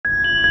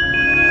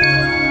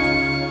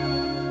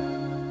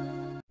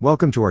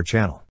Welcome to our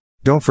channel.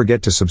 Don't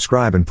forget to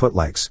subscribe and put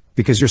likes,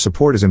 because your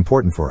support is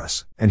important for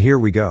us. And here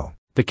we go.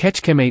 The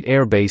Kecskemét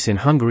Air Base in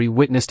Hungary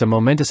witnessed a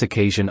momentous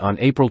occasion on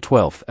April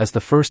 12 as the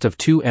first of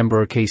two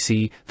Embraer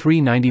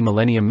KC-390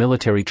 Millennium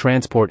military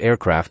transport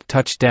aircraft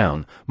touched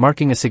down,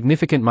 marking a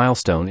significant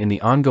milestone in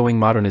the ongoing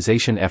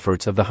modernization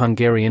efforts of the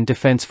Hungarian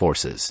Defense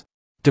Forces.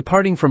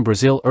 Departing from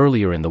Brazil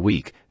earlier in the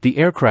week, the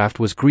aircraft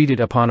was greeted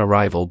upon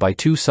arrival by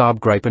two Saab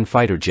Gripen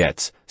fighter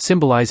jets,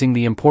 symbolizing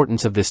the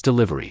importance of this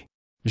delivery.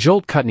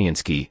 Zsolt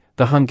Kecskemét,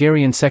 the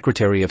Hungarian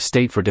Secretary of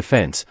State for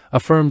Defense,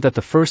 affirmed that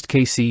the first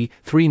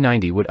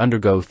KC-390 would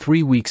undergo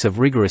 3 weeks of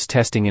rigorous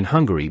testing in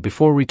Hungary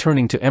before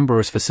returning to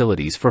Embraer's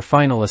facilities for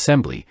final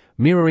assembly,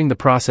 mirroring the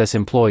process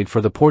employed for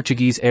the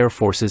Portuguese Air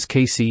Force's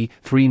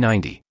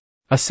KC-390.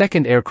 A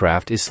second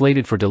aircraft is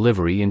slated for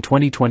delivery in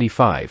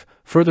 2025,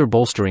 further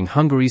bolstering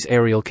Hungary's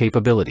aerial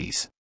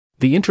capabilities.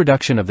 The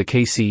introduction of the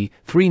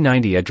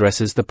KC-390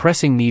 addresses the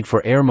pressing need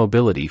for air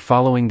mobility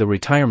following the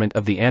retirement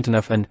of the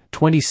Antonov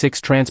An-26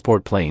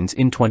 transport planes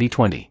in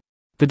 2020.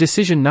 The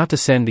decision not to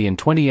send the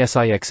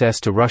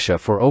An-26 to Russia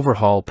for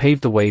overhaul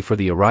paved the way for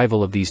the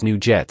arrival of these new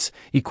jets,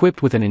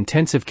 equipped with an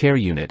intensive care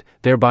unit,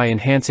 thereby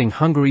enhancing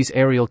Hungary's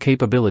aerial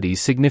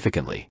capabilities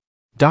significantly.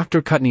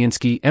 Dr.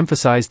 Kecskemét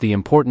emphasized the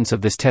importance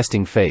of this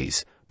testing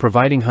phase,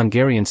 providing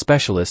Hungarian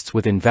specialists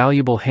with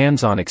invaluable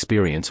hands-on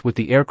experience with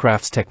the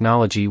aircraft's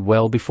technology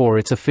well before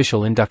its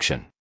official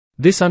induction.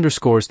 This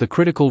underscores the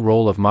critical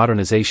role of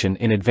modernization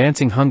in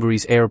advancing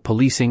Hungary's air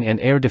policing and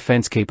air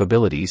defense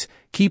capabilities,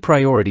 key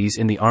priorities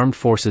in the armed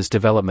forces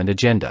development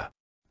agenda.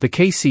 The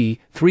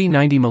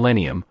KC-390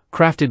 Millennium,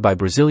 crafted by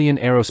Brazilian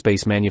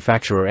aerospace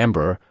manufacturer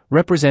Embraer,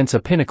 represents a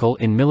pinnacle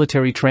in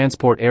military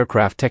transport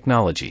aircraft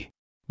technology.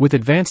 With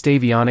advanced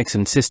avionics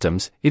and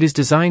systems, it is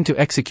designed to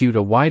execute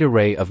a wide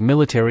array of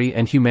military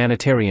and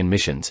humanitarian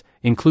missions,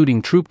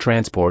 including troop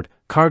transport,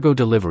 cargo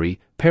delivery,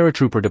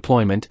 paratrooper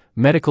deployment,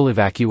 medical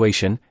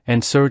evacuation,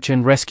 and search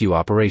and rescue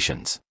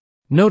operations.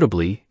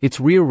 Notably,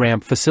 its rear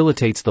ramp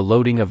facilitates the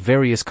loading of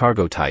various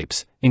cargo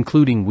types,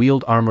 including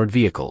wheeled armored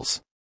vehicles.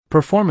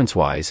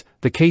 Performance-wise,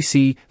 the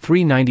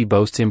KC-390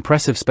 boasts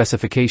impressive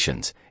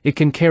specifications. It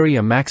can carry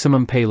a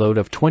maximum payload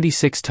of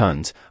 26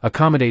 tons,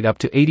 accommodate up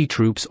to 80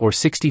 troops or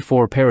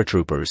 64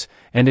 paratroopers,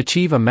 and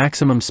achieve a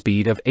maximum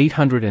speed of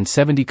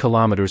 870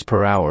 km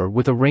per hour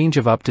with a range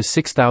of up to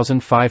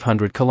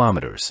 6,500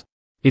 km.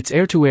 Its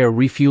air-to-air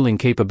refueling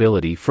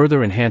capability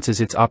further enhances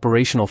its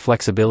operational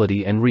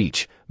flexibility and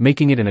reach,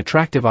 making it an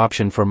attractive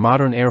option for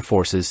modern air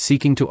forces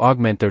seeking to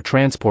augment their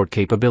transport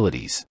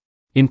capabilities.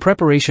 In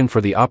preparation for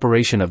the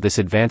operation of this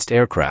advanced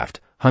aircraft,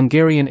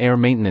 Hungarian air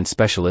maintenance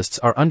specialists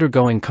are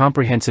undergoing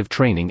comprehensive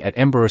training at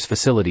Embraer's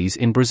facilities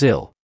in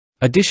Brazil.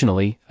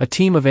 Additionally, a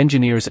team of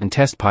engineers and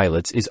test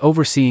pilots is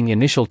overseeing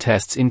initial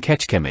tests in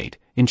Kecskemét,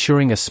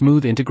 ensuring a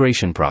smooth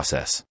integration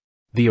process.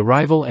 The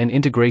arrival and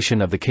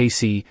integration of the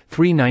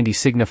KC-390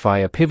 signify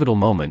a pivotal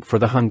moment for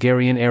the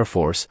Hungarian Air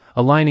Force,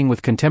 aligning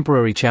with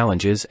contemporary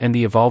challenges and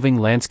the evolving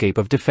landscape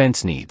of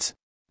defense needs.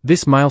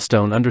 This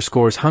milestone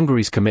underscores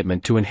Hungary's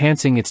commitment to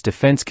enhancing its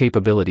defense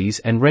capabilities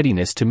and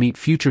readiness to meet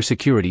future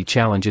security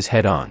challenges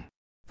head-on.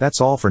 That's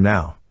all for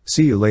now.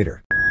 See you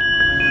later.